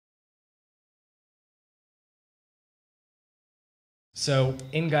So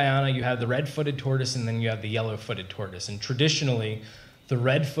in Guyana, you have the red-footed tortoise and then you have the yellow-footed tortoise. And traditionally, the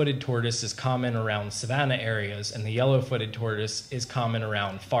red-footed tortoise is common around savanna areas and the yellow-footed tortoise is common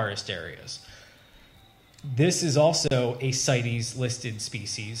around forest areas. This is also a CITES listed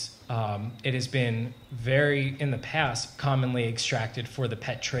species. It has been in the past, commonly extracted for the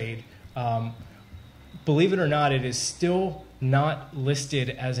pet trade. Believe it or not, it is still not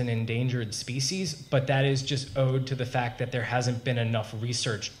listed as an endangered species, but that is just owed to the fact that there hasn't been enough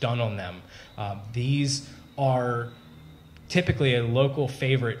research done on them. These are typically a local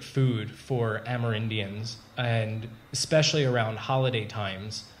favorite food for Amerindians, and especially around holiday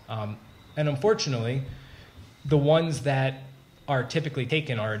times. And unfortunately, the ones that are typically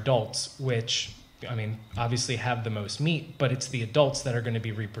taken are adults, which, I mean, obviously have the most meat, but it's the adults that are going to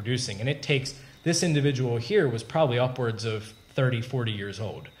be reproducing. And it takes, this individual here was probably upwards of 30, 40 years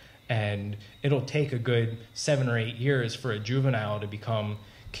old. And it'll take a good 7 or 8 years for a juvenile to become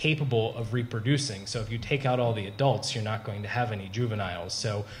capable of reproducing. So if you take out all the adults, you're not going to have any juveniles.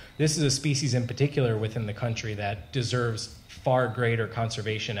 So this is a species in particular within the country that deserves far greater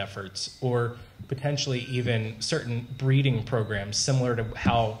conservation efforts, or potentially even certain breeding programs, similar to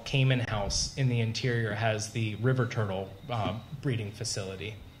how Cayman House in the interior has the river turtle breeding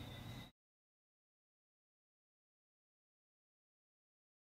facility.